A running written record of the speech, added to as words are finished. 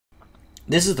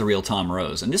This is the real Tom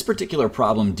Rose, and this particular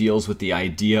problem deals with the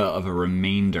idea of a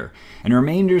remainder, and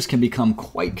remainders can become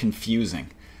quite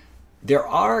confusing. There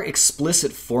are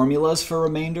explicit formulas for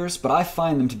remainders, but I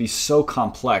find them to be so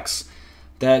complex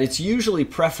that it's usually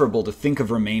preferable to think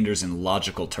of remainders in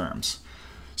logical terms.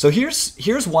 So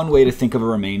here's one way to think of a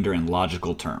remainder in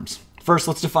logical terms. First,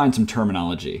 let's define some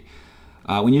terminology.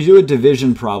 When you do a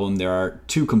division problem, there are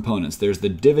two components. There's the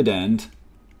dividend,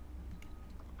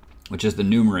 which is the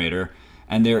numerator,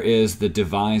 and there is the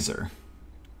divisor,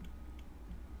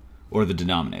 or the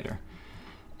denominator.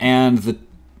 And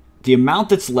the amount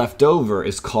that's left over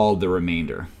is called the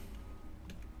remainder.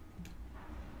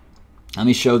 Let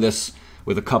me show this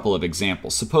with a couple of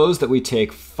examples. Suppose that we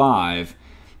take 5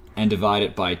 and divide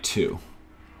it by 2.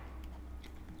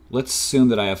 Let's assume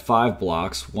that I have 5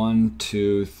 blocks, 1,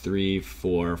 2, 3,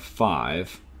 4,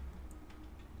 5.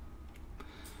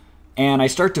 And I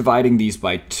start dividing these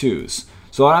by 2's.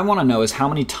 So what I want to know is how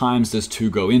many times does 2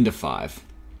 go into 5?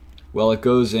 Well, it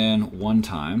goes in 1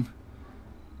 time,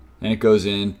 and it goes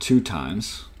in 2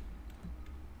 times.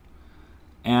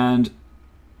 And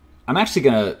I'm actually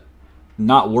going to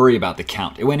not worry about the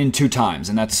count. It went in 2 times,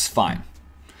 and that's fine.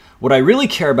 What I really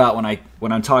care about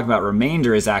when I'm talking about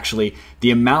remainder is actually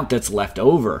the amount that's left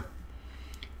over.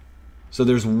 So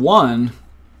there's 1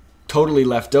 totally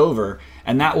left over,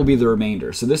 and that will be the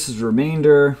remainder. So this is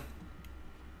remainder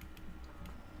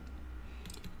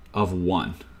of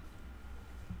 1.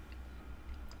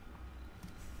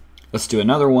 Let's do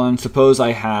another one. Suppose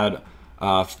I had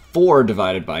 4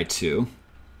 divided by 2.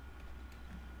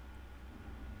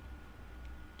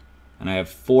 And I have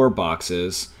 4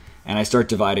 boxes, and I start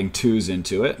dividing 2's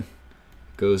into it.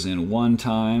 Goes in 1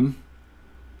 time,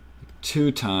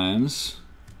 2 times,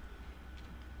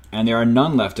 and there are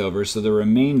none left over, so the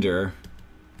remainder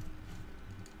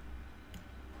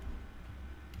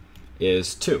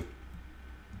is 2.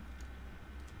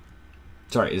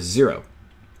 Sorry, is 0.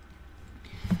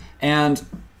 And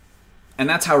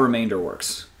that's how remainder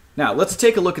works. Now, let's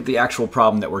take a look at the actual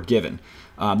problem that we're given.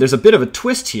 There's a bit of a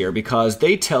twist here because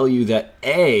they tell you that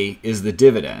A is the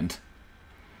dividend,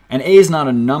 and A is not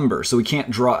a number, so we can't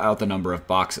draw out the number of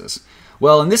boxes.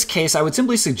 Well, in this case, I would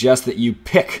simply suggest that you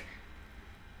pick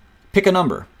a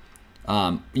number.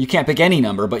 You can't pick any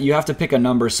number, but you have to pick a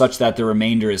number such that the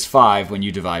remainder is 5 when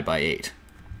you divide by 8.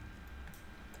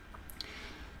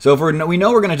 So if we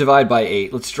know we're going to divide by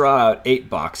 8, let's draw out 8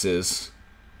 boxes,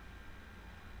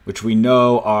 which we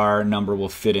know our number will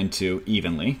fit into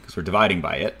evenly because we're dividing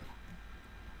by it.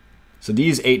 So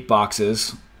these 8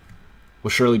 boxes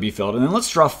will surely be filled. And then let's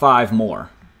draw 5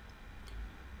 more.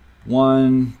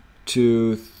 1,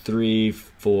 2, 3,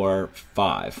 4,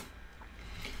 5.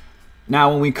 Now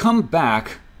when we come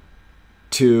back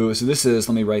to, so this is,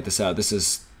 let me write this out, this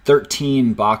is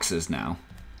 13 boxes now.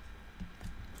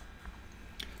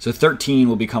 So 13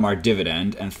 will become our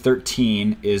dividend, and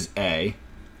 13 is A.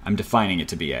 I'm defining it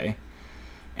to be A.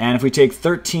 And if we take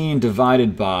 13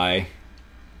 divided by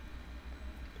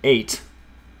 8,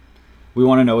 we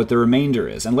want to know what the remainder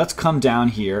is. And let's come down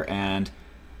here and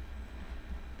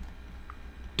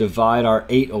divide our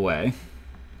 8 away.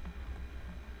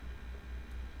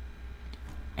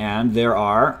 And there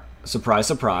are, surprise,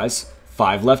 surprise,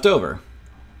 5 left over.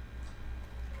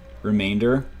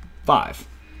 Remainder 5.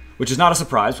 Which is not a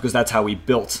surprise because that's how we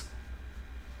built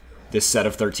this set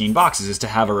of 13 boxes, is to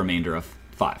have a remainder of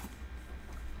 5.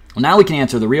 Well, now we can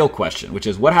answer the real question, which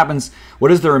is what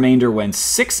is the remainder when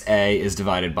 6a is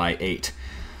divided by 8?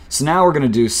 So now we're going to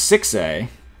do 6a,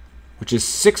 which is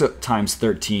 6 times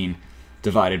 13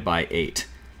 divided by 8.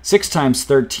 6 times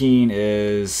 13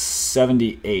 is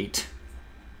 78.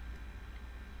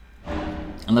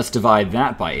 And let's divide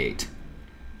that by 8.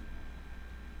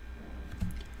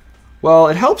 Well,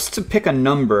 it helps to pick a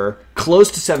number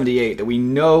close to 78 that we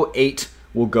know 8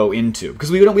 will go into, because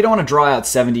we don't want to draw out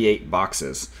 78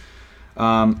 boxes.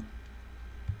 If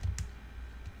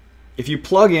you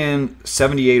plug in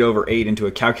 78 over 8 into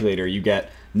a calculator, you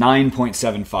get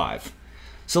 9.75.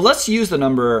 So let's use the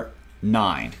number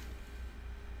 9.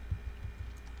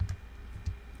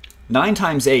 9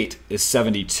 times 8 is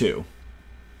 72.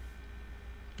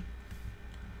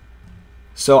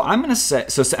 So I'm going to say,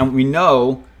 and we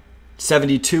know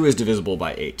 72 is divisible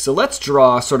by 8. So let's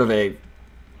draw sort of a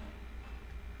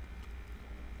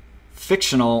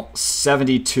fictional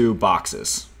 72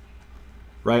 boxes,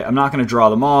 right? I'm not going to draw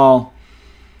them all,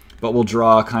 but we'll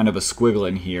draw kind of a squiggle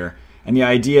in here. And the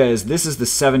idea is this is the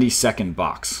 72nd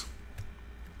box,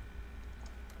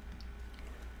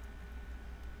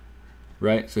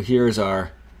 right? So here's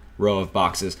our row of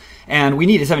boxes. And we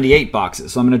need 78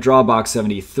 boxes. So I'm going to draw box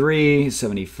 73,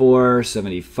 74,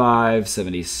 75,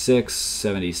 76,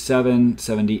 77,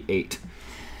 78.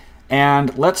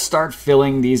 And let's start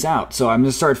filling these out. So I'm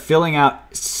going to start filling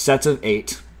out sets of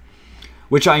 8,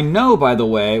 which I know, by the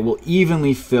way, will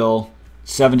evenly fill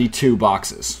 72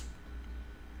 boxes.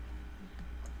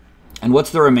 And what's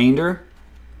the remainder?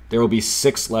 There will be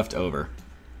 6 left over.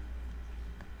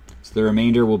 So the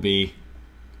remainder will be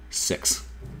 6,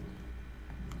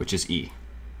 which is E.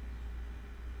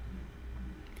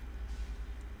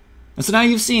 And so now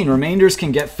you've seen remainders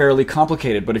can get fairly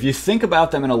complicated, but if you think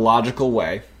about them in a logical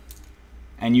way,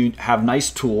 and you have nice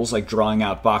tools like drawing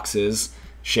out boxes,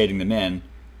 shading them in,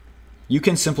 you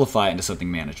can simplify it into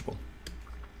something manageable.